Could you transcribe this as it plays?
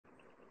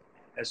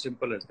As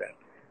simple as that.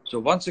 So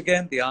once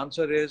again, the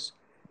answer is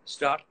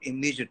start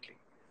immediately.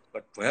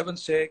 But for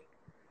heaven's sake,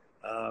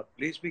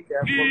 please be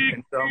careful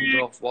in terms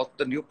of what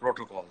the new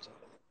protocols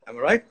are. Am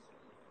I right?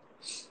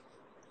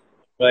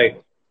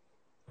 Right.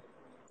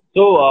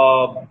 So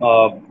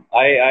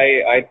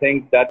I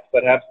think that's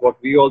perhaps what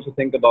we also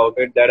think about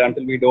it, that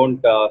until we don't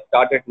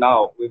start it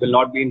now, we will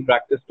not be in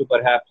practice to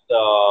perhaps,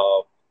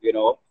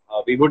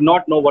 we would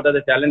not know what are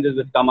the challenges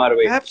which come our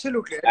way.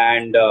 Absolutely.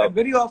 And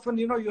very often,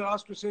 you're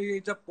asked to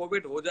say, जब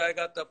COVID हो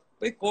जाएगा तब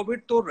भाई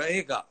COVID तो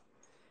रहेगा,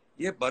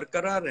 ये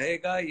बरकरार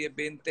रहेगा, ये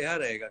बेइंतहा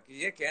रहेगा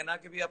कि ये कहना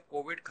कि भी अब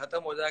कोविड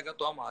खत्म हो जाएगा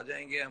तो हम आ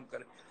जाएंगे, हम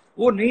करें,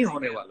 वो नहीं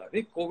होने वाला।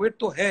 भाई कोविड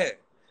तो है,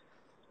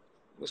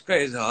 उसका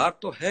इजहार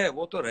तो है,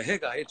 वो तो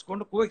रहेगा। It's going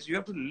to coexist. You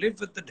have to live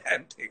with the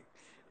damn thing,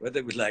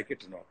 whether we like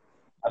it or not.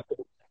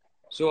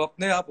 So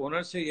अपने आप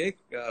ओनर से यही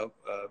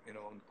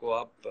उनको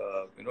आप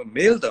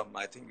mail them.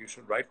 I think you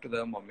should write to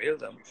them or mail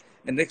them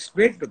and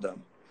explain to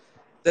them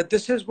that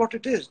this is what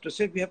it is. To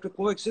say we have to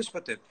coexist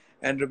with it,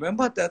 and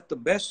remember that the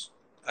best,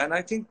 and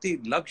I think the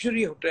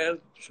luxury hotels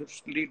should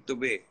lead the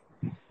way,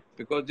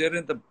 because they're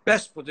in the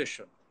best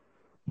position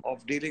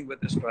of dealing with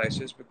this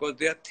crisis, because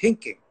they are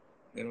thinking.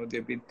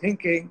 They've been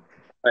thinking.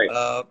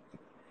 right.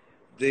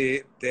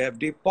 They have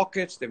deep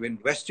pockets. They've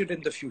invested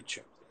in the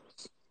future.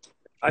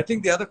 I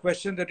think the other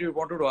question that you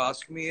wanted to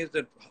ask me is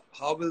that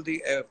how will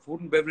the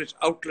food and beverage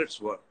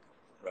outlets work,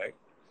 right?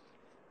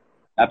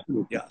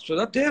 Absolutely. Yeah, so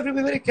that they have to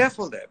be very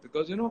careful there,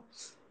 because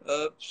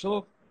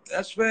so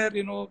that's where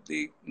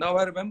now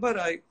I remember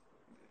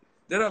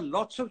there are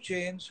lots of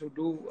chains who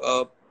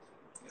do.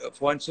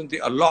 For instance, the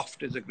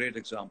Aloft is a great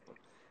example,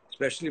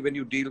 especially when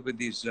you deal with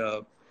these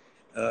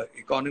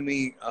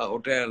economy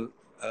hotel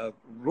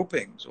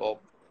groupings or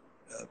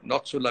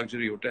not so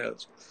luxury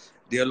hotels.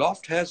 The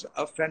Aloft has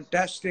a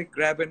fantastic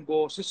grab and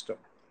go system.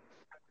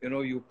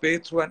 You pay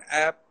through an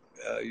app,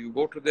 you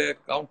go to their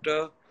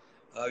counter,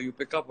 you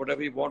pick up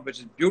whatever you want, which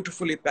is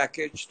beautifully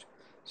packaged.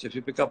 So if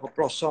you pick up a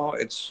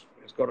croissant, it's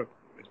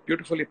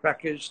beautifully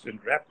packaged and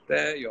wrapped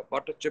there. Your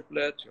butter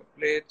chiplets, your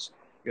plates,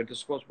 your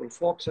disposable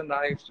forks and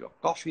knives, your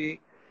coffee,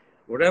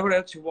 whatever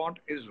else you want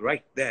is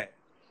right there.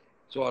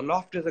 So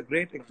Aloft is a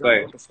great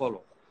example to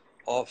follow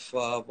of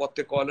what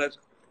they call as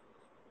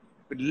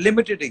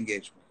limited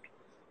engagement.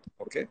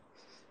 Okay.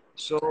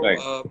 So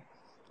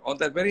on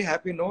that very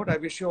happy note, I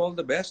wish you all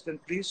the best,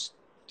 and please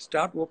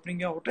start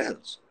opening your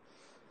hotels.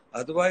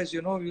 Otherwise,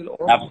 we'll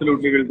all...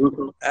 Absolutely will do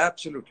so.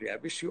 Absolutely. I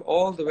wish you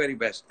all the very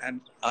best.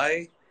 And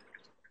I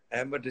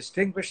am a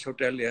distinguished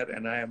hotelier,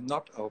 and I am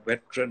not a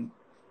veteran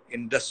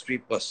industry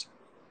person.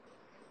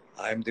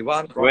 I am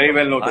Diwan. Very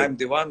well noted. I am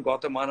Diwan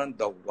Gautam Anand,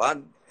 the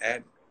one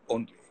and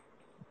only.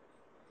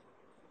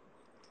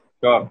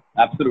 Sure,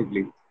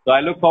 absolutely. So I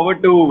look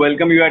forward to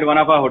welcome you at one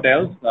of our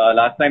hotels.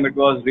 Last time it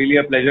was really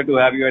a pleasure to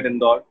have you at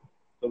Indore.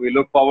 So we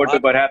look forward to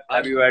perhaps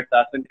have you at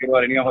Sasan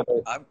or any of our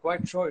hotels. I'm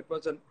quite sure it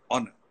was an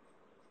honor.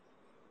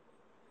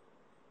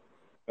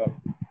 Sure.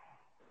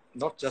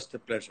 Not just a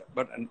pleasure,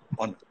 but an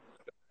honor.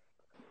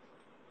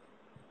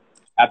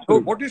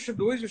 Absolutely. So what you should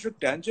do is you should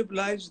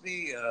tangibilize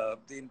the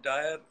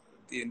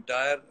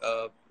entire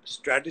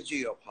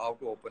strategy of how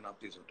to open up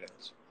these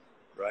hotels,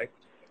 right?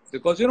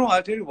 Because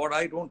I'll tell you what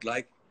I don't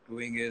like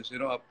doing is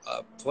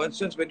for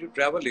instance, when you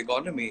travel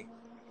economy,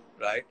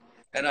 right?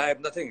 And I have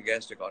nothing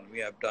against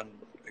economy. I've done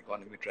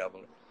economy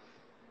travel.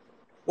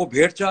 वो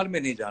भेड़-चाल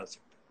में नहीं जा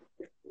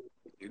सकते.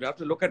 You have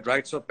to look at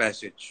rites of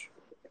passage.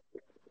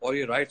 और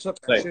ये rites of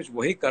passage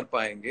वही कर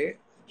पाएंगे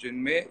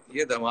जिनमें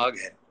ये दिमाग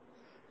है.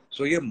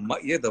 So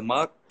ये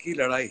दिमाग की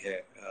लड़ाई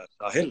है,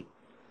 साहिल,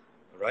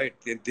 right?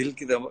 ये दिल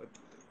की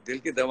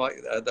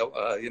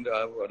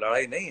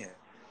लड़ाई नहीं है.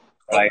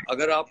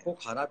 अगर आपको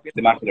खाना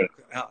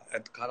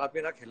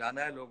पीना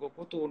खिलाना है लोगों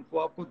को, तो उनको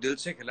आपको दिल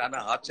से खिलाना,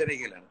 हाथ से नहीं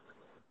खिलाना.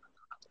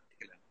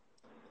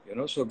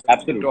 So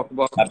absolutely. Talk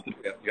about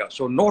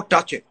so no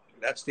touching.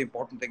 That's the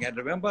important thing. And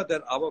remember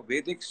that our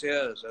Vedic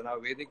sayers and our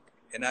Vedic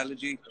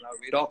analogy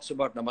talks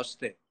about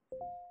namaste.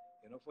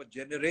 For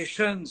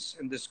generations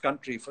in this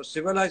country, for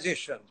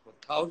civilizations, for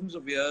thousands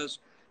of years,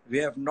 we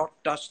have not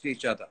touched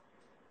each other.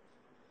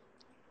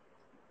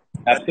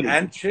 Absolutely. That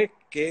handshake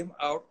came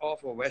out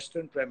of a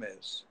Western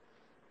premise.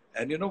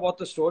 And you know what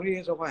the story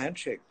is of a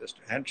handshake? The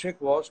handshake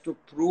was to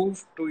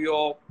prove to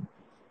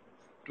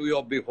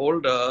your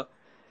beholder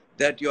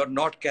that you're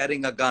not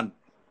carrying a gun.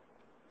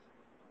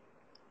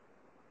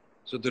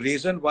 So the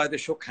reason why they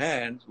shook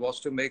hands was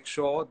to make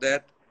sure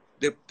that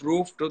they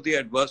proved to the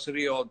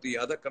adversary or the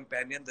other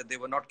companion that they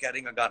were not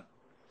carrying a gun.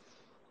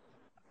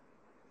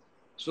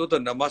 So the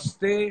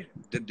namaste,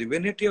 the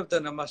divinity of the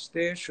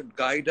namaste should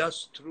guide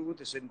us through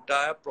this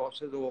entire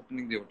process of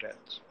opening the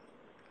hotels.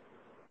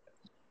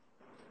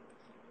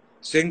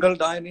 Single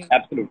dining,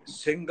 absolutely.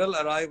 Single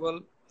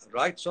arrival,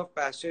 rites of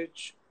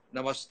passage,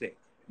 namaste,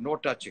 no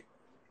touching.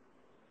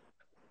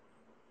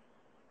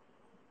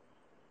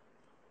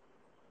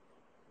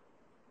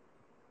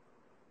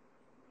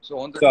 So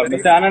on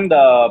Mr. Anand,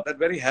 that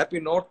very happy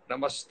note,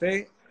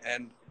 namaste,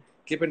 and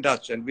keep in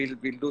touch, and we'll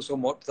do some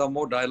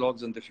more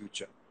dialogues in the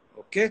future.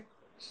 Okay?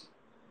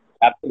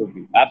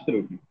 Absolutely.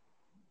 Absolutely.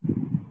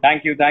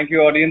 Thank you. Thank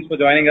you, audience, for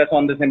joining us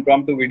on this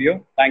impromptu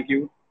video. Thank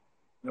you.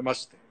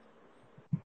 Namaste.